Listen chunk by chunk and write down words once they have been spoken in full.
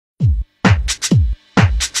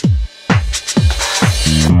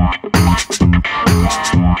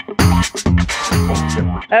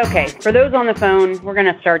Okay, for those on the phone, we're going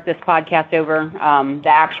to start this podcast over, the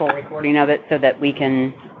actual recording of it, so that we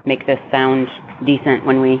can make this sound decent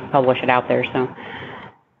when we publish it out there. So,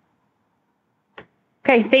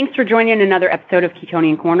 okay, thanks for joining another episode of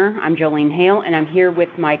Ketonian Korner. I'm Jolene Hale, and I'm here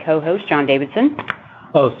with my co-host, John Davidson.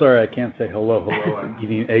 Oh, sorry, I can't say hello. I'm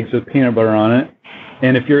eating eggs with peanut butter on it.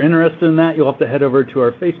 And if you're interested in that, you'll have to head over to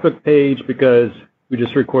our Facebook page because we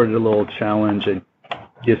just recorded a little challenge, and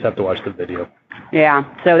you just have to watch the video. Yeah,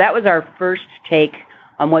 so that was our first take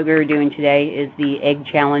on what we were doing today, is the egg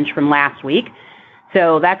challenge from last week.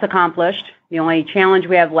 So that's accomplished. The only challenge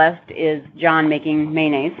we have left is John making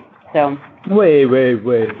mayonnaise. So Wait. Let's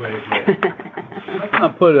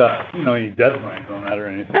not put any deadlines on that or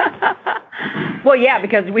anything. Well, yeah,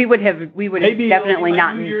 because we would have definitely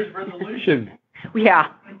not. New Year's resolution. Yeah.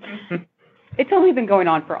 It's only been going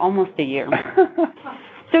on for almost a year.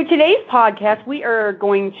 So today's podcast, we are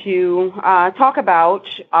going to talk about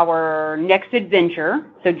our next adventure.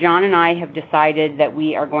 So John and I have decided that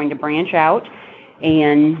we are going to branch out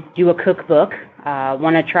and do a cookbook.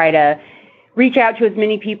 Want to try to reach out to as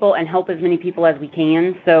many people and help as many people as we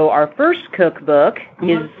can. So our first cookbook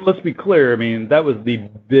is... Let's be clear. I mean, that was the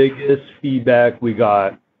biggest feedback we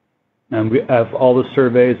got. And we have all the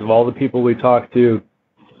surveys of all the people we talked to.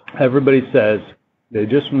 Everybody says they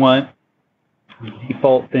just want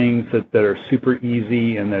default things that are super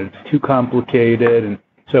easy and that it's too complicated. And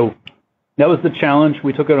so that was the challenge.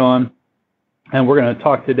 We took it on. And we're going to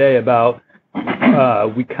talk today about,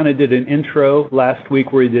 we kind of did an intro last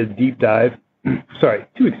week where we did a deep dive. Sorry,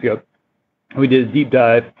 2 weeks ago. We did a deep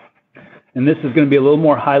dive. And this is going to be a little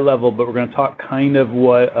more high level, but we're going to talk kind of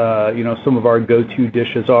what, some of our go-to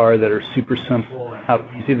dishes are that are super simple and how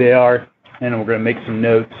easy they are. And we're going to make some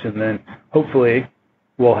notes, and then hopefully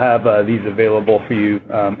we'll have these available for you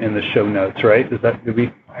in the show notes, right? Did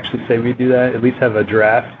we actually say we'd do that? At least have a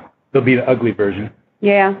draft. There'll be an ugly version.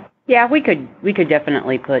 Yeah, we could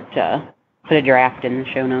definitely put a draft in the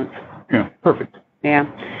show notes. Yeah, perfect. Yeah.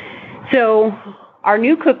 So our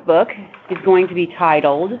new cookbook is going to be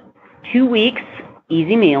titled 2 Weeks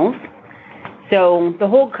Easy Meals. So the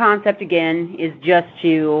whole concept again is just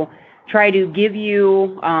to try to give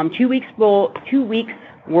you 2 weeks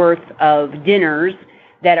worth of dinners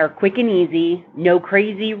that are quick and easy, no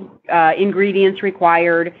crazy ingredients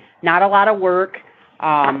required, not a lot of work.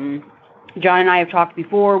 John and I have talked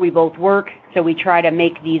before. We both work, so we try to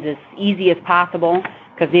make these as easy as possible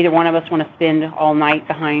because neither one of us want to spend all night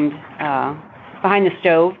behind the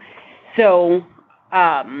stove. So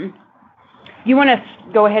you want to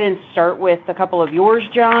go ahead and start with a couple of yours,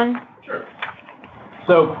 John? Sure.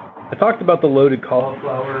 So I talked about the loaded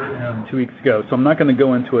cauliflower 2 weeks ago, so I'm not going to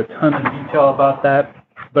go into a ton of detail about that.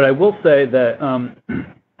 But I will say that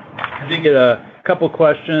I did get a couple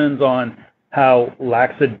questions on how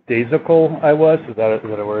lackadaisical I was. Is that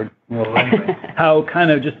a word? Well, anyway, how kind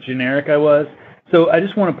of just generic I was. So I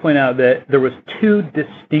just want to point out that there was 2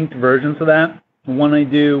 distinct versions of that. One I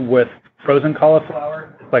do with frozen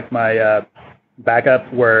cauliflower. It's like my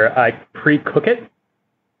backup where I pre-cook it,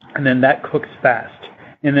 and then that cooks fast.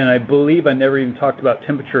 And then I believe I never even talked about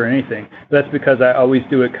temperature or anything. That's because I always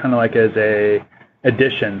do it kind of like as a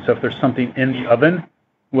addition. So if there's something in the oven,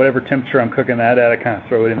 whatever temperature I'm cooking that at, I kind of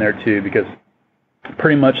throw it in there too, because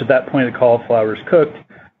pretty much at that point the cauliflower is cooked.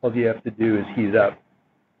 All you have to do is heat it up.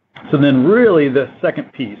 So then really the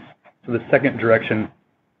second piece, so the second direction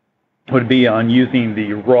would be on using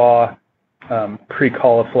the raw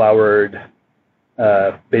pre-cauliflowered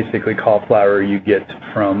basically cauliflower you get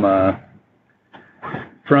from I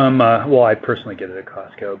personally get it at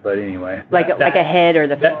Costco, but anyway. Like a head or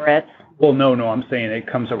the florets? Well, no, I'm saying it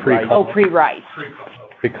comes pre-rice. Oh, pre-rice.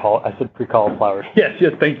 I said pre-cauliflower. Yes,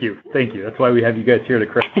 thank you. That's why we have you guys here to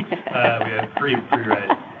correct. We have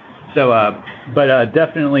pre-rice. So, but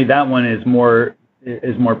definitely that one is more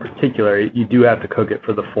particular. You do have to cook it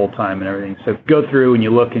for the full time and everything. So go through and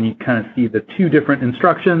you look and you kind of see the 2 different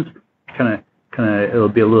instructions. Kind of, it'll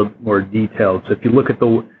be a little more detailed. So if you look at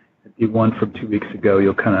the one from 2 weeks ago,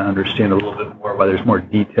 you'll kind of understand a little bit more why there's more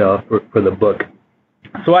detail for the book.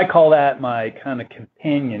 So I call that my kind of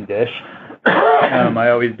companion dish. I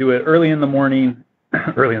always do it early in the week,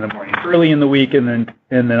 and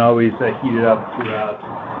then always heat it up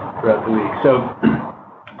throughout the week. So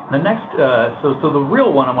the next, so the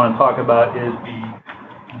real one I want to talk about is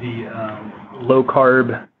the low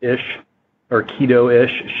carb-ish or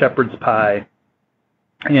keto-ish shepherd's pie,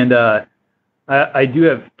 and I do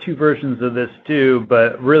have 2 versions of this too,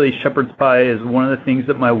 but really shepherd's pie is one of the things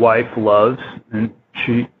that my wife loves, and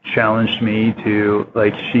she challenged me to,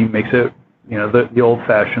 she makes it, the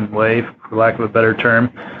old-fashioned way, for lack of a better term.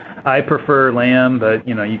 I prefer lamb, but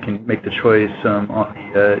you can make the choice on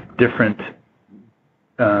the different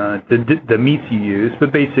the meats you use.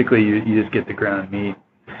 But basically, you just get the ground meat.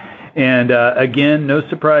 And again, no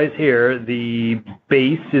surprise here. The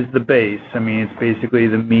base is the base. I mean, it's basically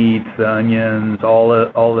the meat, the onions, all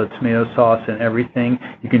the tomato sauce, and everything.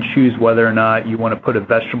 You can choose whether or not you want to put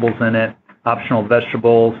vegetables in it. Optional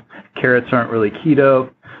vegetables. Carrots aren't really keto,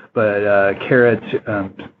 but carrots,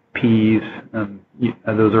 peas,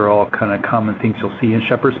 those are all kind of common things you'll see in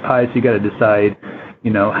shepherd's pie. So you got to decide,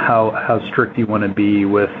 how strict you want to be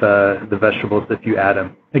with the vegetables if you add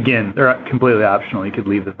them. Again, they're completely optional. You could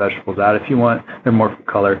leave the vegetables out if you want. They're more for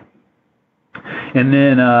color. And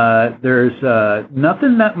then there's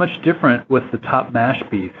nothing that much different with the top mashed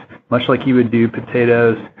beef. Much like you would do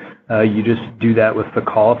potatoes, you just do that with the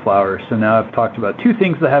cauliflower. So now I've talked about two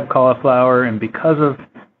things that have cauliflower, and because of,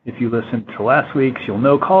 if you listened to last week's, you'll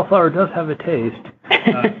know cauliflower does have a taste.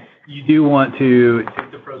 You do want to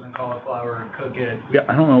take the frozen cauliflower and cook it. Yeah,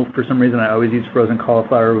 I don't know, for some reason I always use frozen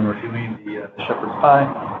cauliflower when we're doing the shepherd's pie.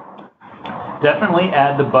 Definitely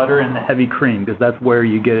add the butter and the heavy cream, because that's where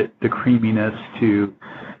you get the creaminess to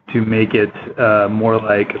make it more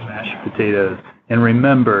like mashed potatoes. And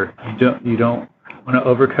remember, you don't want to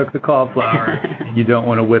overcook the cauliflower, and you don't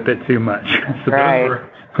want to whip it too much. So right.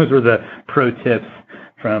 those were the pro tips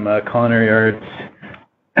from Culinary Arts.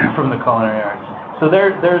 From the Culinary Arts. So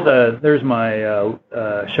there's my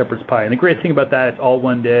shepherd's pie, and the great thing about that, it's all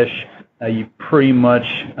one dish. You pretty much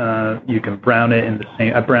you can brown it in the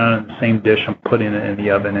same. I brown it in the same dish. I'm putting it in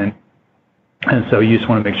the oven, and so you just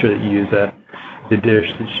want to make sure that you use the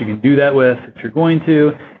dish that you can do that with if you're going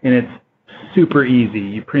to, and it's super easy.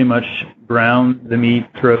 You pretty much brown the meat,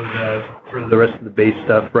 throw the rest of the base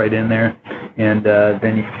stuff right in there, and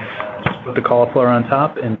then you can just put the cauliflower on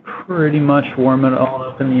top and pretty much warm it all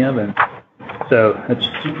up in the oven. So it's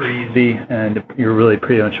super easy, and you're really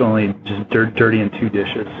pretty much only just dirtying two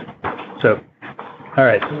dishes. So, all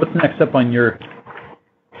right. So what's next up on your?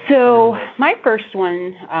 So my first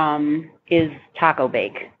one is taco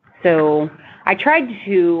bake. So I tried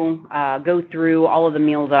to go through all of the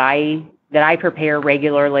meals that I prepare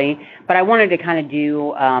regularly, but I wanted to kind of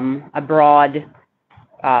do a broad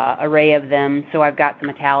array of them. So I've got some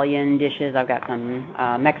Italian dishes, I've got some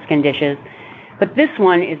Mexican dishes, but this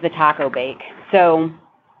one is the taco bake. So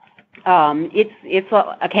it's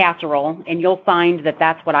a casserole, and you'll find that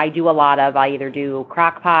that's what I do a lot of. I either do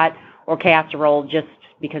crock pot or casserole just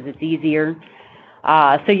because it's easier.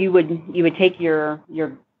 So you would take your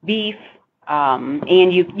beef,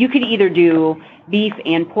 and you could either do beef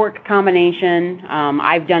and pork combination.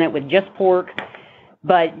 I've done it with just pork,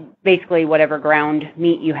 but basically whatever ground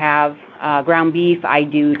meat you have. Ground beef, I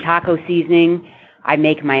do taco seasoning. I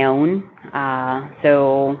make my own,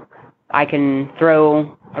 so I can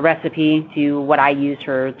throw a recipe to what I use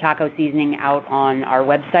for taco seasoning out on our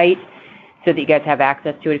website so that you guys have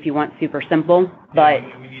access to it if you want. Super simple. But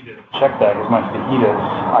we need to check that, because my fajitas,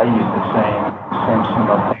 I use the same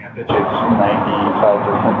single thing. I bet it's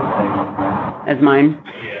 95% the same as mine.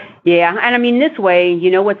 Yeah, and I mean, this way,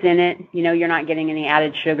 you know what's in it. You know you're not getting any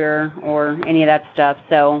added sugar or any of that stuff.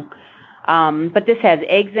 So, but this has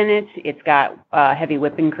eggs in it. It's got heavy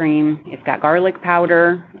whipping cream. It's got garlic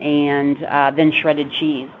powder, and then shredded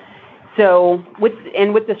cheese. So with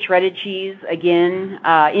the shredded cheese, again,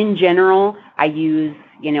 in general, I use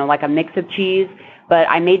like a mix of cheese. But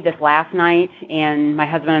I made this last night, and my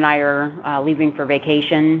husband and I are leaving for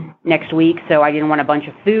vacation next week, so I didn't want a bunch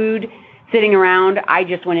of food sitting around. I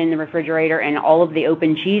just went in the refrigerator, and all of the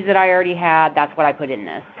open cheese that I already had, that's what I put in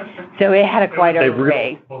this. So it had quite a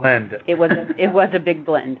array. Blend. It was a big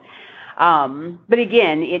blend. But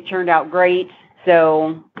again, it turned out great.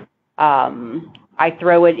 So I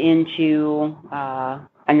throw it into a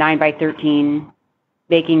 9x13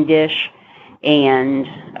 baking dish, and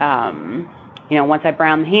once I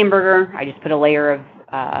brown the hamburger, I just put a layer of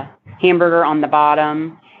hamburger on the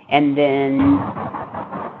bottom, and then,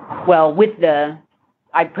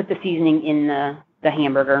 I put the seasoning in the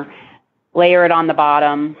hamburger, layer it on the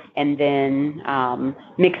bottom, and then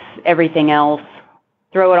mix everything else,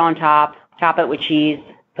 throw it on top it with cheese,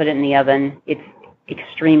 put it in the oven. It's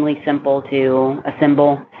extremely simple to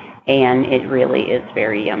assemble, and it really is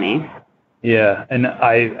very yummy. Yeah, and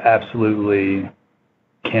I absolutely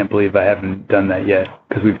can't believe I haven't done that yet,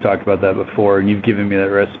 because we've talked about that before, and you've given me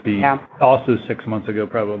that recipe also 6 months ago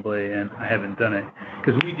probably, and I haven't done it.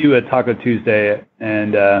 Because we do a Taco Tuesday,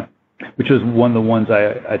 and which was one of the ones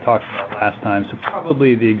I talked about last time, so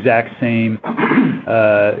probably the exact same,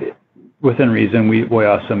 within reason. We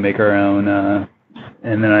also make our own,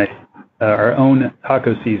 and then our own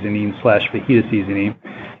taco seasoning / fajita seasoning,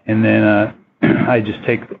 And then I just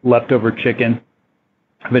take leftover chicken.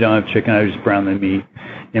 If I don't have chicken, I just brown the meat.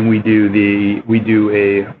 And we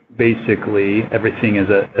do basically everything is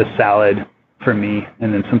a salad for me.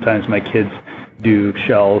 And then sometimes my kids do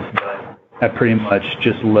shells, but I pretty much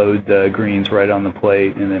just load the greens right on the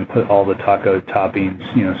plate and then put all the taco toppings,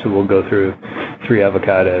 so we'll go through 3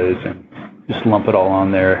 avocados and just lump it all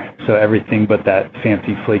on there. So everything but that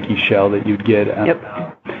fancy flaky shell that you'd get.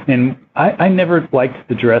 Yep. And I never liked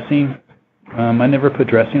the dressing. I never put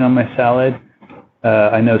dressing on my salad.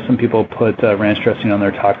 I know some people put ranch dressing on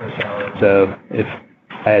their taco salad. So if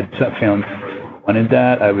I had some family members who wanted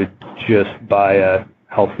that, I would just buy a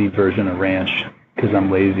healthy version of ranch because I'm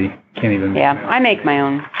lazy. Can't even. Yeah, I make my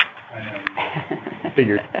own. I know.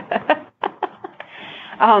 Figured.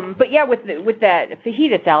 But yeah, with that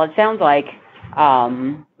fajita salad, sounds like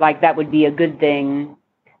that would be a good thing,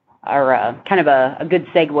 or kind of a good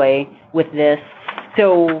segue with this.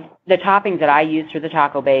 So the toppings that I use for the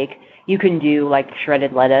taco bake, you can do like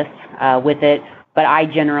shredded lettuce with it, but I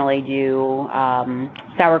generally do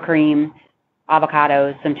sour cream,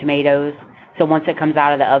 avocados, some tomatoes. So once it comes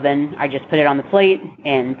out of the oven, I just put it on the plate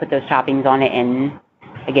and put those toppings on it, and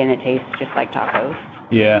again, it tastes just like tacos.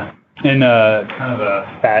 Yeah, and kind of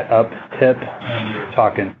a fat up tip, we were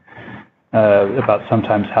talking about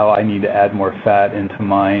sometimes how I need to add more fat into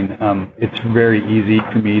mine. It's very easy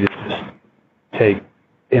for me to just take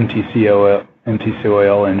MTC oil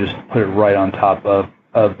and just put it right on top of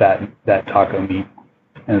that taco meat,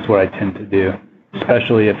 and it's what I tend to do.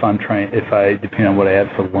 Especially depending on what I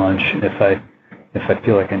had for lunch, if I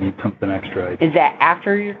feel like I need something extra. Is that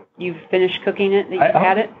after you've finished cooking it that you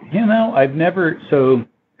add it? I've never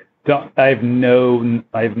I have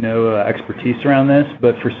no expertise around this,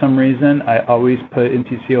 but for some reason I always put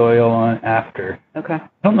MTC oil on after. Okay. I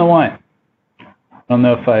don't know why. I don't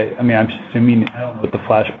know if I'm just assuming I don't know what the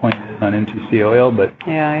flash point is on MTC oil, but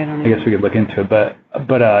yeah, I don't know. I guess we could look into it. But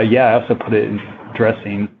I also put it in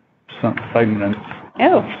dressing.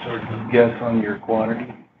 Oh. So do you guess on your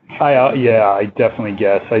quantity? I definitely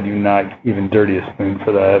guess. I do not even dirty a spoon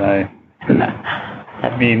for that.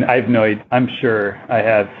 I'm sure I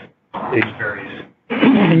have. It varies.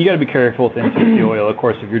 And you got to be careful with MTC oil. Of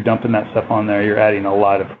course, if you're dumping that stuff on there, you're adding a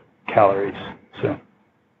lot of calories. So.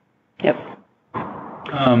 Yep.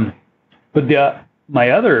 But my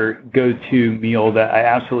other go-to meal that I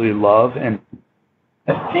absolutely love, and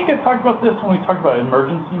I think I talked about this when we talked about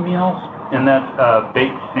emergency meals, and that's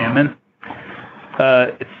baked salmon.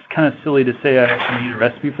 It's kind of silly to say I actually need a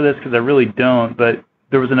recipe for this because I really don't, but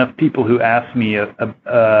there was enough people who asked me,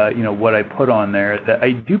 what I put on there, that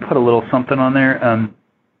I do put a little something on there.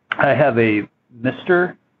 I have a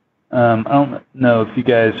Mister. I don't know if you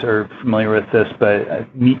guys are familiar with this, but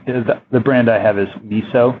the brand I have is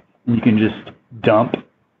miso, and you can just dump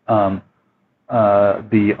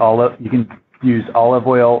the olive. You can use olive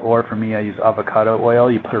oil, or for me, I use avocado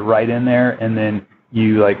oil. You put it right in there, and then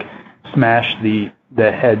you smash the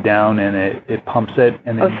head down, and it pumps it.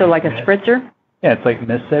 And then so like a spritzer? Yeah, it's like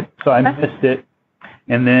mist it. So I mist it,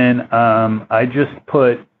 and then I just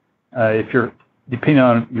put depending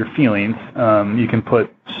on your feelings, you can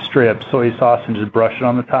put straight up soy sauce and just brush it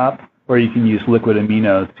on the top, or you can use liquid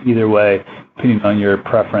aminos. Either way, depending on your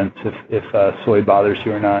preference, if soy bothers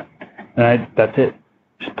you or not. And that's it.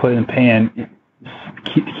 Just put it in a pan.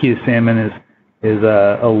 Key to salmon is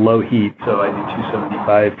a low heat, so I do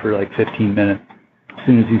 275 for like 15 minutes. As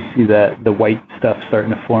soon as you see the white stuff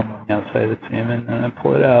starting to form on the outside of the salmon, and I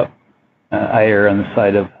pull it out. I err on the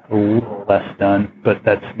side of a little less done, but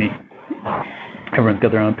that's me. Everyone's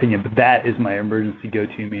got their own opinion, but that is my emergency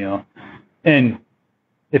go-to meal. And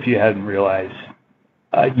if you hadn't realized,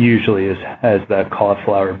 usually has the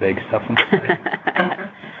cauliflower baked stuff on the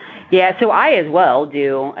Yeah, so I as well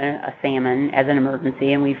do a salmon as an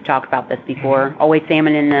emergency, and we've talked about this before. Always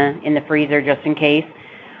salmon in the freezer just in case.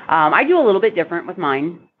 I do a little bit different with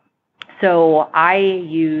mine. So I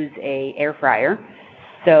use a air fryer.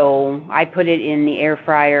 So I put it in the air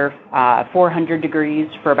fryer, 400 degrees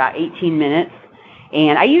for about 18 minutes.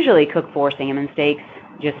 And I usually cook 4 salmon steaks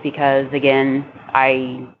just because, again,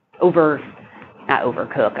 not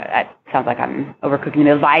overcook. That sounds like I'm overcooking the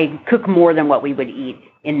meals. I cook more than what we would eat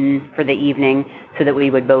for the evening so that we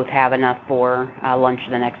would both have enough for lunch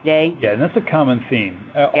the next day. Yeah, and that's a common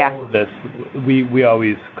theme. All of this, we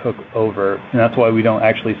always cook over, and that's why we don't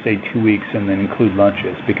actually say 2 weeks and then include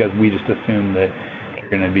lunches, because we just assume that you're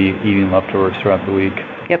going to be eating leftovers throughout the week.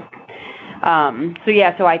 Yep.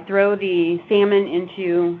 So I throw the salmon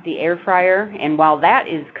into the air fryer, and while that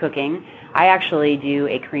is cooking, I actually do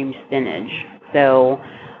a creamed spinach. So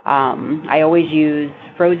I always use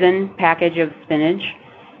frozen package of spinach,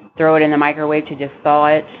 throw it in the microwave to just thaw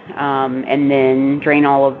it, and then drain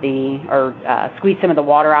squeeze some of the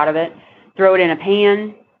water out of it. Throw it in a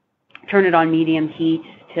pan, turn it on medium heat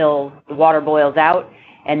till the water boils out,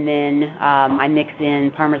 and then I mix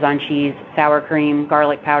in Parmesan cheese, sour cream,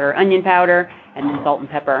 garlic powder, onion powder, and then salt and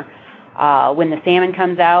pepper. When the salmon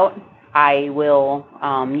comes out, I will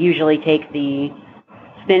usually take the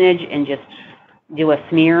spinach and just do a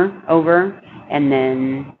smear over, and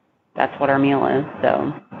then that's what our meal is.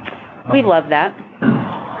 So we love that.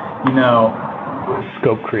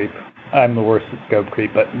 Scope creep. I'm the worst at scope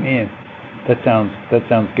creep, but man, that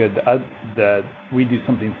sounds good. We do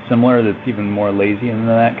something similar that's even more lazy than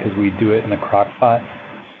that because we do it in a crock pot.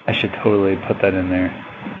 I should totally put that in there.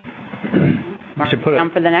 Should put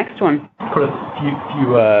for the next one. Put a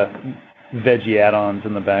few veggie add-ons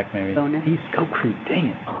in the back, maybe. Bonus. Scope creep, dang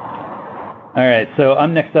it. All right, so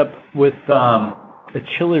I'm next up with a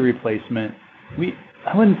chili replacement.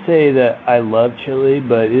 I wouldn't say that I love chili,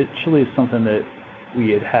 but chili is something that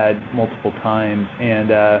we had multiple times,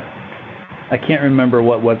 and I can't remember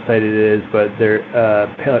what website it is, but I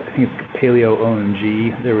think it's Paleo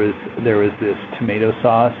OMG. There was this tomato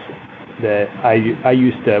sauce that I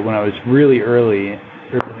used to, when I was really early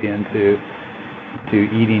into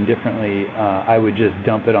eating differently, I would just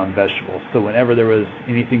dump it on vegetables. So whenever there was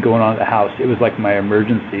anything going on at the house, it was like my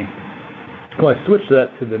emergency. Well, I switched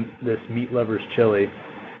that to this meat lovers chili,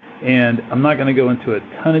 and I'm not going to go into a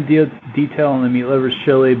ton of detail on the meat lovers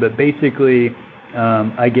chili, but basically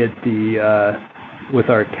I get with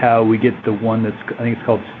our cow, we get the one I think it's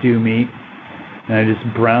called stew meat, and I just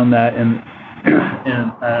brown that and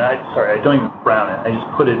I don't even brown it. I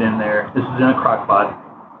just put it in there. This is in a crock pot.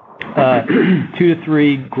 2 to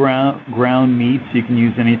 3 ground meats. You can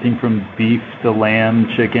use anything from beef to lamb,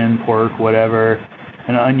 chicken, pork, whatever.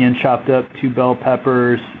 An onion chopped up, 2 bell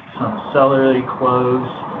peppers, some celery, cloves,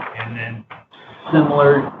 and then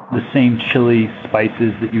the same chili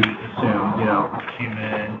spices that you would assume,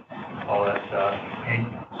 cumin, all that stuff.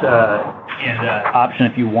 And option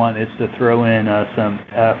if you want is to throw in some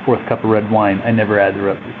 1/4 cup of red wine. I never add the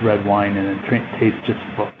red wine, and it tastes just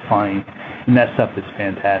fine. And that stuff is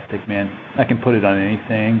fantastic, man. I can put it on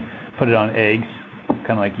anything. Put it on eggs,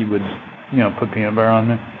 kind of like you would, put peanut butter on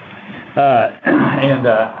there.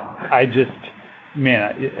 I just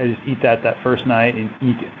eat that first night and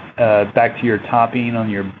eat back to your topping on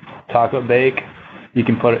your taco bake. You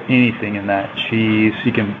can put anything in that. Cheese.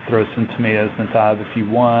 You can throw some tomatoes on top if you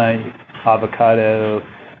want. Avocado.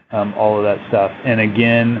 All of that stuff. And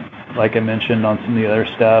again, like I mentioned on some of the other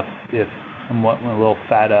stuff, if I'm wanting a little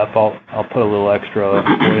fat up, I'll put a little extra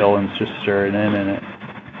oil and just stir it in, and it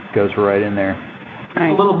goes right in there.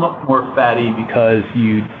 Nice. A little more fatty because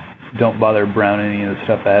you don't bother browning any of the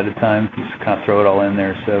stuff ahead of time. You just kind of throw it all in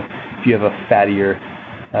there. So if you have a fattier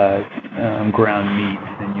ground meat,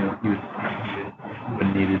 then you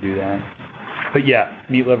wouldn't need to do that. But yeah,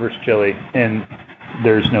 meat lovers chili, and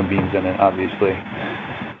there's no beans in it, obviously.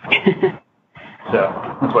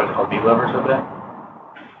 So that's why it's called meat lovers over there.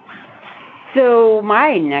 So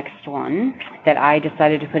my next one that I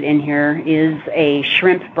decided to put in here is a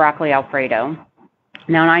shrimp broccoli Alfredo.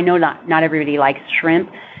 Now, I know not everybody likes shrimp.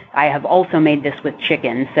 I have also made this with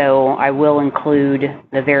chicken, so I will include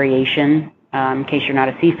the variation in case you're not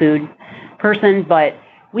a seafood person, but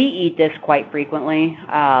we eat this quite frequently.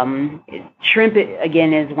 Shrimp,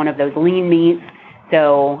 again, is one of those lean meats,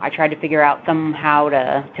 so I tried to figure out somehow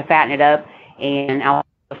to fatten it up, and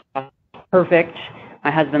Alfredo perfect.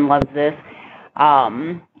 My husband loves this.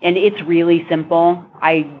 And it's really simple.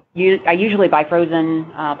 I usually buy frozen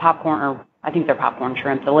popcorn, or I think they're popcorn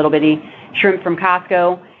shrimp, the little bitty shrimp from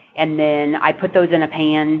Costco, and then I put those in a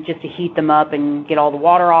pan just to heat them up and get all the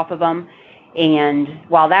water off of them. And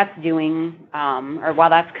while that's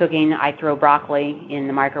cooking, I throw broccoli in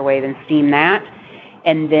the microwave and steam that.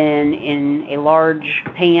 And then in a large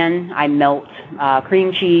pan, I melt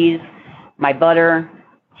cream cheese, my butter,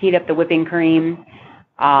 heat up the whipping cream.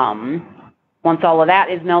 Once all of that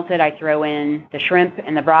is melted, I throw in the shrimp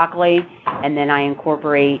and the broccoli, and then I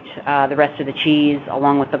incorporate the rest of the cheese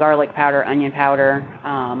along with the garlic powder, onion powder,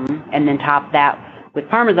 and then top that with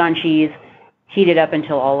Parmesan cheese, heat it up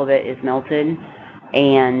until all of it is melted.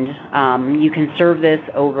 And you can serve this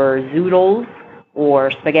over zoodles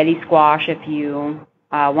or spaghetti squash if you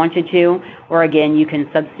wanted to, or again, you can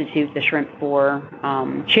substitute the shrimp for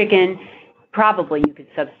chicken. Probably you could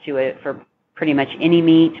substitute it for pretty much any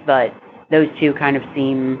meat, but those two kind of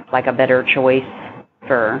seem like a better choice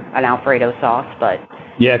for an Alfredo sauce. But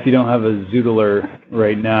yeah, if you don't have a zoodler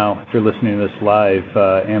right now, if you're listening to this live,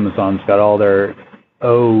 Amazon's got all their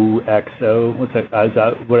OXO. What's that? Is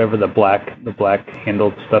that whatever the black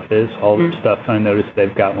handled stuff is? All the stuff. I noticed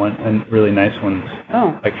they've got one and really nice ones.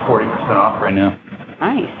 Oh. Like 40% off right now.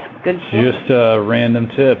 Nice. Good. Just a random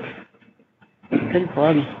tip. Good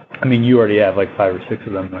plug. I mean, you already have like 5 or 6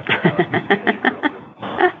 of them.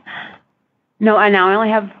 No, I only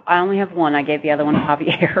have one. I gave the other one to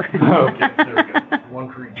Javier. Okay, there we go.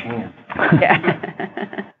 One for each hand.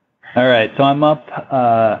 Yeah. All right, so I'm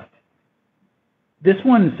up. This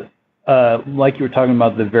one's like you were talking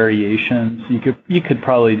about the variations. You could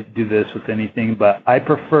probably do this with anything, but I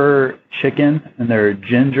prefer chicken, and they're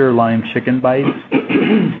ginger lime chicken bites.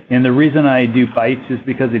 And the reason I do bites is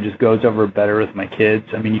because it just goes over better with my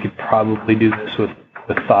kids. I mean, you could probably do this with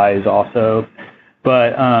thighs also,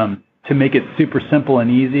 but to make it super simple and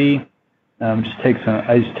easy, I just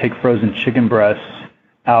take frozen chicken breasts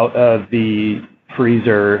out of the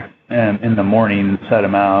freezer in the morning and set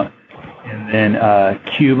them out, and then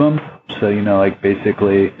cube them. So like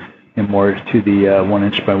basically more to the 1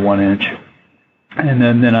 inch by 1 inch, and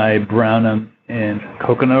then I brown them in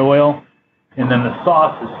coconut oil. And then the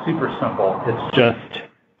sauce is super simple. It's just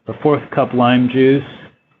a 1/4 cup lime juice.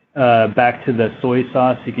 Back to the soy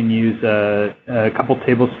sauce, you can use a couple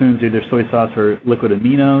tablespoons either soy sauce or liquid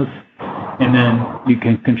aminos, and then you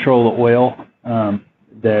can control the oil.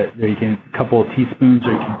 That you can a couple of teaspoons,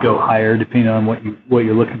 or you can go higher depending on what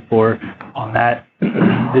you're looking for on that.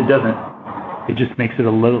 It just makes it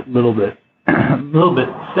a little bit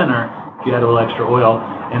thinner if you add a little extra oil.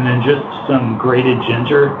 And then just some grated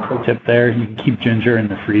ginger. Pro tip there, you can keep ginger in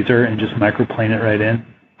the freezer and just microplane it right in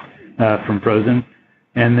from frozen.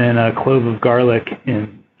 And then a clove of garlic.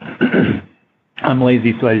 And I'm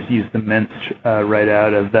lazy, so I just use the minced right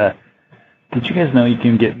out of the. Did you guys know you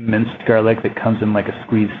can get minced garlic that comes in like a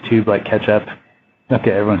squeezed tube like ketchup?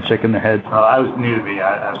 Okay, everyone's shaking their heads. Oh, I was new to me.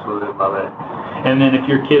 I absolutely love it. And then if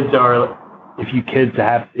you have kids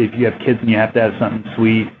and you have to have something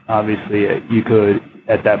sweet, obviously you could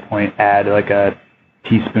at that point add like a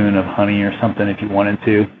teaspoon of honey or something if you wanted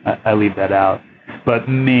to. I leave that out. But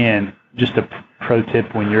man, just a pro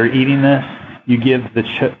tip: when you're eating this, you give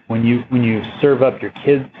when you serve up your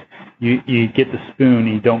kids. You get the spoon and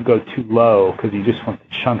you don't go too low because you just want the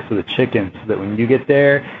chunks of the chicken so that when you get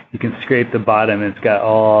there, you can scrape the bottom and it's got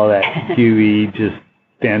all that gooey, just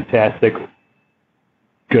fantastic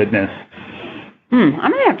goodness. I'm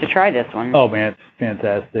going to have to try this one. Oh, man, it's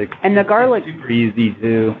fantastic. And the garlic. It's super easy,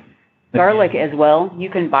 too. Garlic as well. You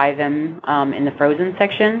can buy them in the frozen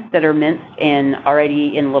section that are minced and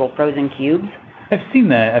already in little frozen cubes. I've seen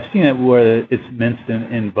that where it's minced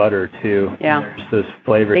in butter, too. Yeah. There's those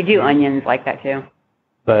flavors. They do onions like that, too.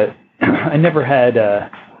 But I never had,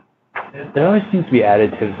 there always seems to be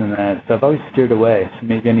additives in that, so I've always steered away. So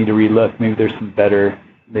maybe I need to relook. Maybe there's some better.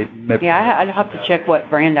 Yeah, I'd have to check what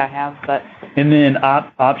brand I have, but. And then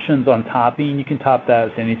options on topping, you can top that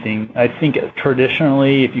with anything. I think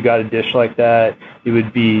traditionally, if you got a dish like that, it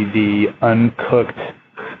would be the uncooked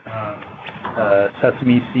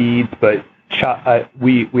sesame seeds, but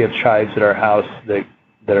we have chives at our house that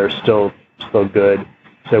are still good.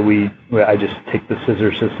 So I just take the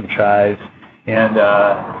scissors to some chives, and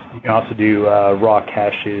you can also do raw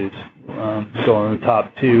cashews go on the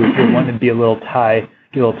top too if you want to be get a little Thai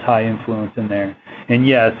influence in there. And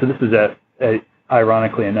yeah, so this is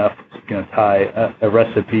ironically enough, a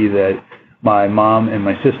recipe that my mom and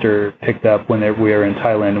my sister picked up when we were in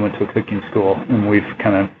Thailand and went to a cooking school, and we've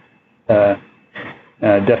kind of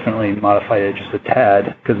definitely modified it just a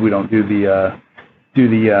tad because we don't do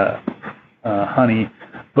the honey.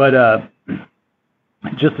 But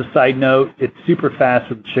just a side note, it's super fast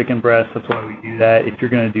with chicken breast. That's why we do that. If you're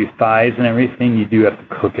going to do thighs and everything, you do have to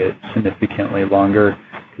cook it significantly longer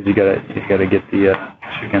because you gotta get the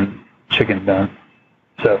chicken done.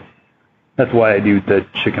 So that's why I do the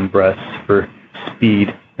chicken breasts for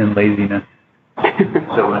speed and laziness.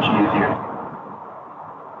 So much easier.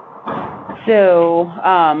 So,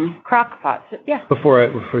 crock pots, yeah. Before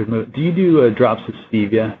we move, do you do drops of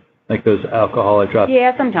stevia, like those alcoholic drops?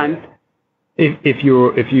 Yeah, sometimes. If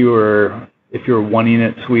you were wanting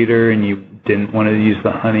it sweeter and you didn't want to use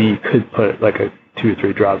the honey, you could put like 2 or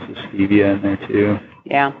 3 drops of stevia in there too.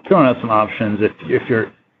 Yeah. Throwing out some options.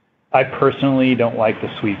 I personally don't like the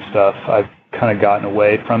sweet stuff. I've kind of gotten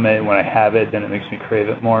away from it. When I have it, then it makes me crave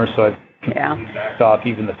it more. So I've backed off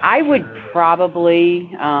even the. I would probably,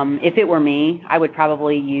 if it were me, I would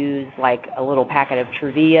probably use like a little packet of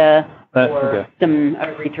Truvia or some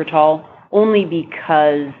erythritol, only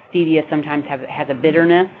because stevia sometimes has a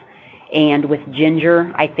bitterness, and with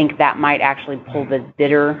ginger, I think that might actually pull the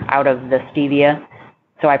bitter out of the stevia.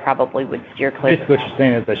 So I probably would steer clear. Basically what you're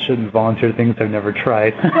saying is I shouldn't volunteer things I've never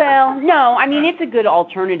tried. Well, no, I mean, it's a good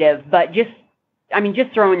alternative, but just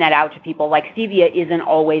throwing that out to people, like stevia isn't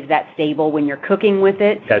always that stable when you're cooking with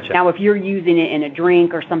it. Gotcha. Now, if you're using it in a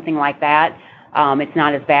drink or something like that, it's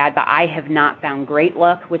not as bad, but I have not found great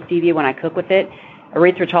luck with stevia when I cook with it.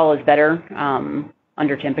 Erythritol is better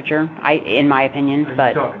under temperature, in my opinion. Are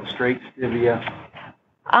but you talking straight stevia?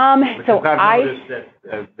 So I've noticed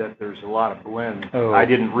that there's a lot of blends. Oh. I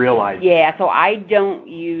didn't realize. Yeah, so I don't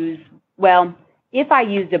use, well, if I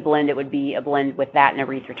used a blend, it would be a blend with that and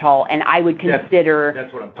erythritol, and I would consider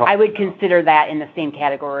that's what I'm talking I would about. consider that in the same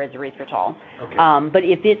category as erythritol. Okay. But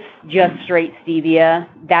if it's just straight stevia,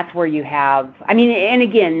 that's where you have, I mean, and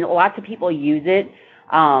again, lots of people use it,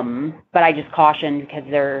 but I just caution because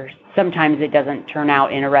sometimes it doesn't turn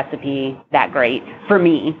out in a recipe that great, for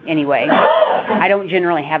me anyway. I don't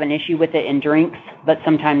generally have an issue with it in drinks, but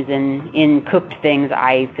sometimes in cooked things,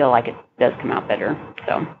 I feel like it does come out better.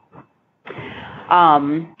 So,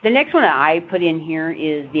 the next one that I put in here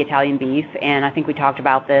is the Italian beef, and I think we talked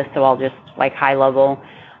about this, so I'll just like high level.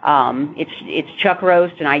 It's chuck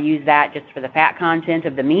roast, and I use that just for the fat content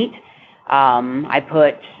of the meat. I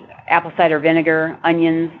put apple cider vinegar,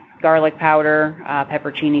 onions, garlic powder,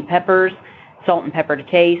 peppercini peppers, salt and pepper to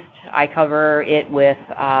taste. I cover it with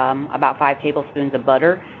about 5 tablespoons of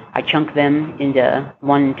butter. I chunk them into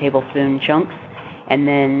 1 tablespoon chunks, and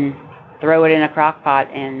then throw it in a crock pot,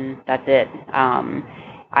 and that's it.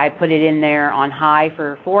 I put it in there on high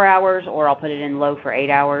for 4 hours, or I'll put it in low for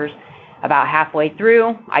 8 hours. About halfway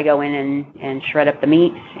through, I go in and shred up the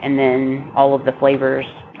meat, and then all of the flavors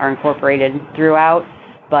are incorporated throughout.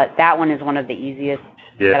 But that one is one of the easiest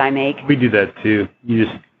that I make. We do that too. You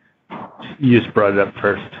just brought it up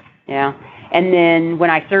first. Yeah. And then when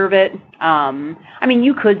I serve it, I mean,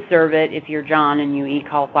 you could serve it if you're John and you eat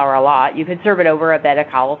cauliflower a lot. You could serve it over a bed of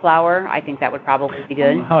cauliflower. I think that would probably be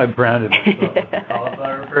good. How I branded myself as a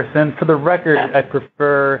cauliflower person. For the record, I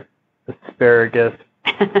prefer asparagus.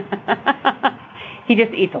 He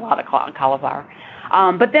just eats a lot of cauliflower.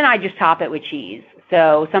 But then I just top it with cheese.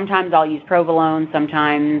 So sometimes I'll use provolone,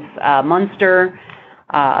 sometimes Munster,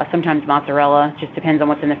 sometimes mozzarella. Just depends on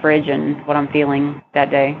what's in the fridge and what I'm feeling that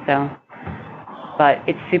day. So, but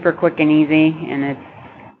it's super quick and easy, and it's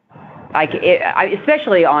like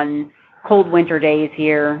especially on cold winter days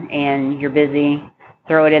here, and you're busy.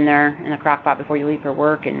 Throw it in there in the crock pot before you leave for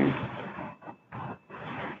work, and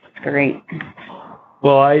it's great.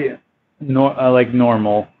 Well, I like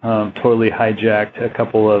normal, totally hijacked a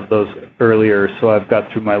couple of those earlier, so I've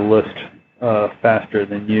got through my list faster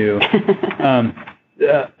than you.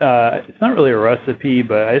 It's not really a recipe,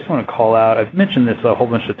 but I just want to call out, I've mentioned this a whole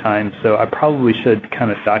bunch of times, so I probably should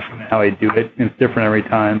kind of document how I do it. It's different every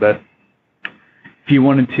time, but if you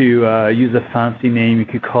wanted to use a fancy name, you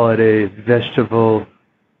could call it a vegetable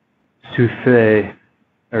souffle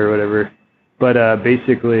or whatever. But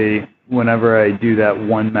basically, whenever I do that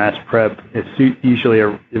one mass prep, it's usually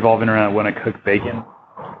revolving around when I cook bacon.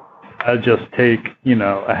 I'll just take,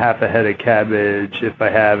 a half a head of cabbage if I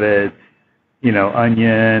have it,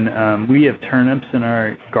 onion. We have turnips in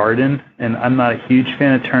our garden, and I'm not a huge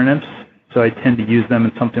fan of turnips, so I tend to use them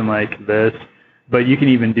in something like this. But you can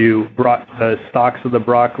even do the stalks of the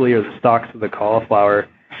broccoli or the stalks of the cauliflower.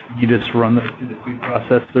 You just run them through the food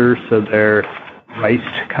processor so they're riced,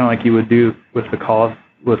 kind of like you would do with the cauliflower.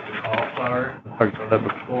 I talked about that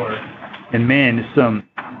before. And man, just some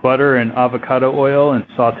butter and avocado oil and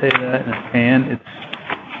saute that in a pan. It's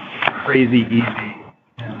crazy easy.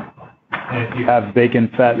 And if you have bacon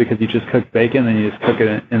fat because you just cook bacon, then you just cook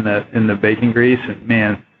it in the bacon grease. And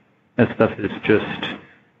man, that stuff is just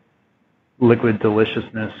liquid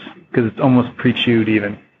deliciousness because it's almost pre-chewed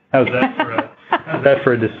even. How's that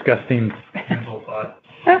for a disgusting simple thought?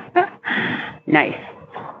 Nice.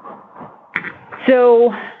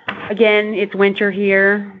 So, again, it's winter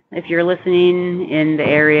here. If you're listening in the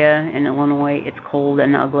area in Illinois, it's cold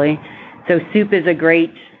and ugly. So soup is a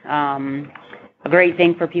great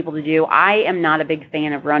thing for people to do. I am not a big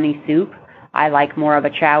fan of runny soup. I like more of a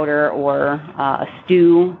chowder or a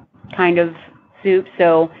stew kind of soup.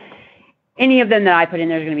 So any of them that I put in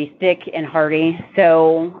there is going to be thick and hearty.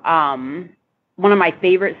 So one of my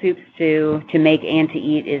favorite soups to make and to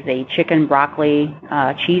eat is a chicken broccoli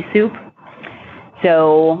cheese soup.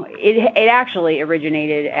 So it actually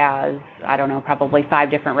originated as, I don't know, probably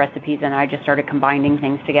 5 different recipes, and I just started combining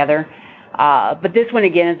things together. But this one,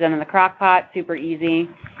 again, is done in the crock pot, super easy.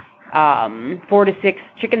 4 to 6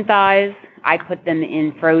 chicken thighs. I put them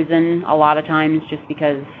in frozen a lot of times just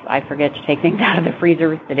because I forget to take things out of the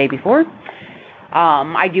freezer the day before.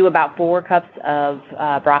 I do about 4 cups of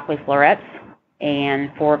broccoli florets,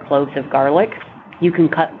 and 4 cloves of garlic. You can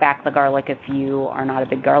cut back the garlic if you are not a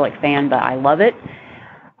big garlic fan, but I love it.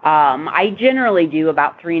 I generally do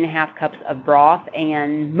about 3.5 cups of broth,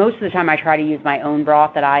 and most of the time I try to use my own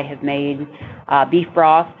broth that I have made, beef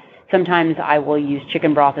broth. Sometimes I will use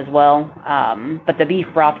chicken broth as well, but the beef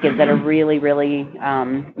broth gives it a really, really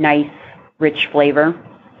nice, rich flavor.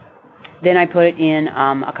 Then I put in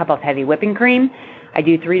a cup of heavy whipping cream. I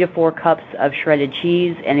do 3 to 4 cups of shredded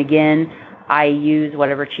cheese, and again, I use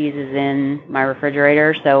whatever cheese is in my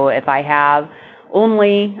refrigerator. So if I have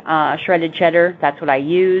only shredded cheddar, that's what I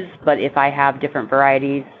use. But if I have different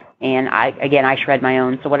varieties, and I shred my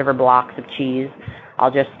own, so whatever blocks of cheese,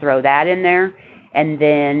 I'll just throw that in there. And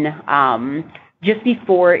then just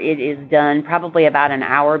before it is done, probably about an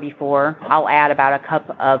hour before, I'll add about a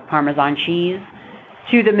cup of Parmesan cheese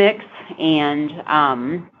to the mix. And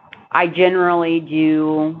I generally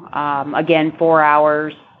do, again, 4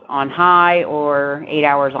 hours on high or 8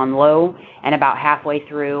 hours on low, and about halfway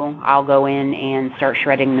through I'll go in and start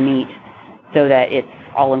shredding the meat so that it's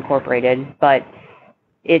all incorporated. But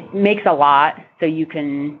it makes a lot, so you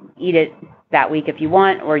can eat it that week if you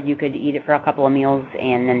want, or you could eat it for a couple of meals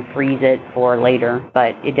and then freeze it for later.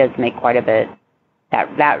 But it does make quite a bit,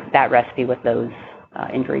 that recipe with those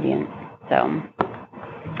ingredients. So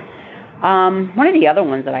one of the other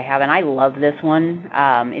ones that I have, and I love this one,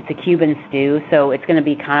 it's a Cuban stew, so it's going to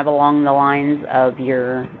be kind of along the lines of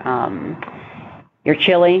your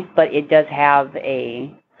chili, but it does have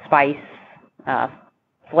a spice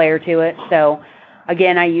flair to it. So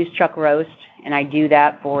again, I use chuck roast, and I do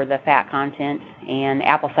that for the fat content, and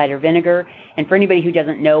apple cider vinegar. And for anybody who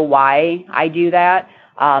doesn't know why I do that,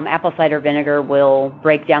 apple cider vinegar will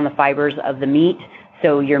break down the fibers of the meat,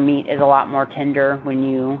 so your meat is a lot more tender when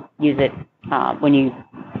you use it, when you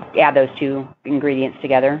add those 2 ingredients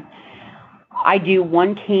together. I do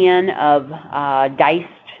 1 can of diced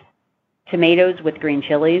tomatoes with green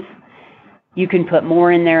chilies. You can put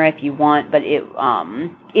more in there if you want, but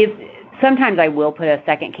sometimes I will put a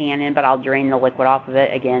second can in, but I'll drain the liquid off of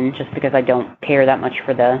it again, just because I don't care that much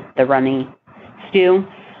for the runny stew.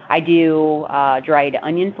 I do dried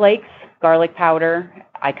onion flakes, garlic powder.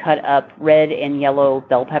 I cut up red and yellow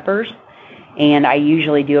bell peppers, and I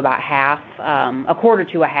usually do about a quarter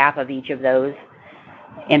to a half of each of those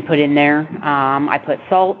and put in there. I put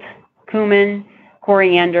salt, cumin,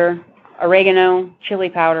 coriander, oregano, chili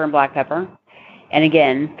powder, and black pepper. And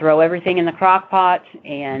again, throw everything in the crock pot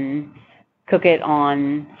and cook it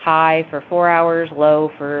on high for 4 hours,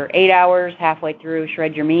 low for 8 hours. Halfway through,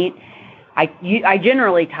 shred your meat. I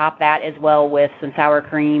generally top that as well with some sour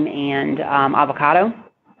cream and avocado,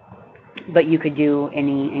 but you could do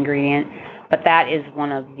any ingredient. But that is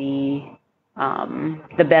one of the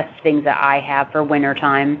best things that I have for winter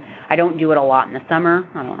time. I don't do it a lot in the summer.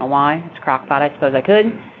 I don't know why. It's crock pot. I suppose I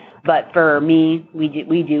could. But for me, we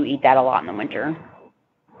do eat that a lot in the winter.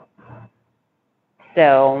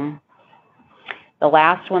 So the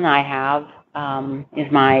last one I have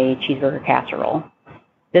is my cheeseburger casserole.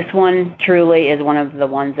 This one truly is one of the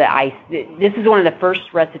ones that this is one of the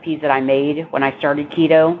first recipes that I made when I started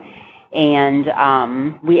keto, and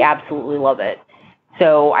we absolutely love it.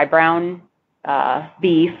 So I brown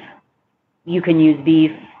beef. You can use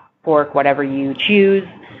beef, pork, whatever you choose,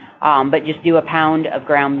 but just do a pound of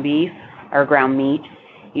ground beef or ground meat.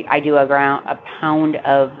 I do a pound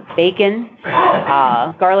of bacon,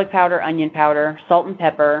 garlic powder, onion powder, salt and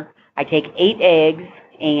pepper. I take 8 eggs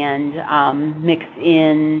and mix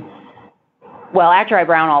in, well, after I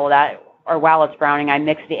brown all of that, or while it's browning, I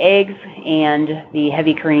mix the eggs and the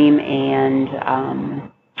heavy cream and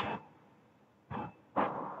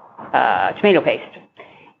tomato paste.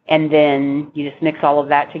 And then you just mix all of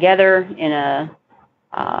that together in a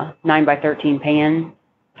 9x13 pan,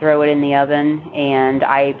 throw it in the oven, and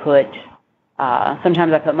I put,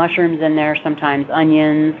 sometimes I put mushrooms in there, sometimes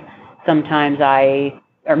onions, sometimes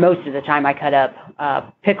or most of the time I cut up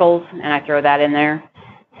pickles and I throw that in there.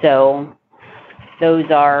 So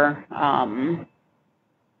those are,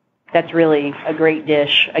 that's really a great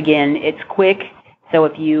dish. Again, it's quick, so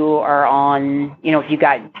if you are on, if you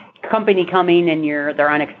got company coming and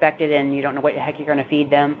they're unexpected and you don't know what the heck you're going to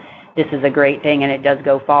feed them, this is a great thing, and it does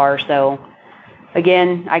go far. So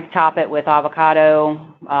again, I top it with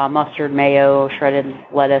avocado, mustard, mayo, shredded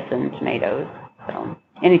lettuce, and tomatoes. So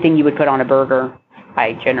anything you would put on a burger,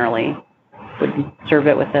 I generally would serve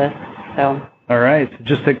it with this. So. All right. So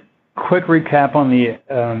just a quick recap on the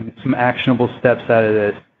some actionable steps out of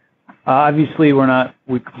this. Obviously,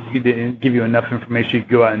 we didn't give you enough information to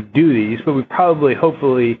go out and do these, but we probably,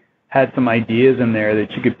 hopefully, had some ideas in there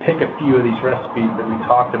that you could pick a few of these recipes that we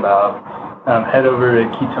talked about head over to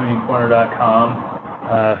ketoniankorner.com.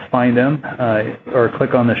 Find them or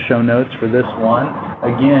click on the show notes for this one.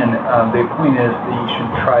 Again, the point is that you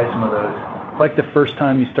should try some of those. Like the first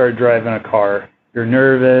time you start driving a car, you're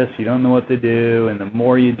nervous, you don't know what to do, and the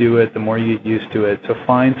more you do it, the more you get used to it. So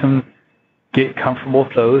find some, get comfortable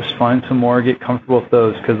with those, find some more, get comfortable with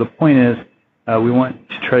those, because the point is we want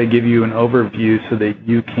to try to give you an overview so that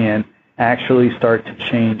you can actually start to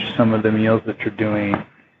change some of the meals that you're doing.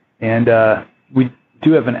 And we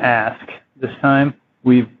do have an ask this time.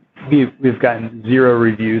 We've gotten 0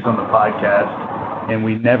 reviews on the podcast, and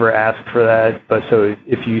we never asked for that. But so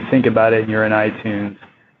if you think about it and you're in iTunes,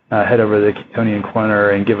 head over to the Ketonian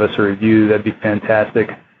Korner and give us a review. That'd be fantastic.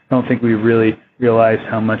 I don't think we really realize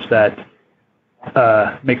how much that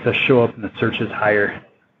makes us show up in the searches higher.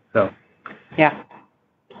 So Yeah.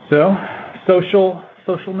 So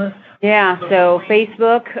socialness. Yeah, so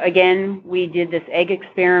Facebook, again, we did this egg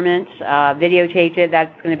experiment, videotaped it.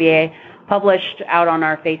 That's going to be published out on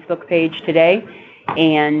our Facebook page today.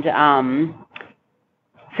 And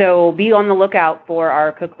so be on the lookout for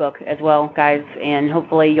our cookbook as well, guys. And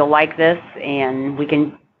hopefully you'll like this, and we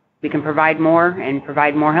can provide more and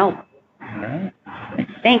provide more help. All right.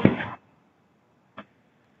 Thanks.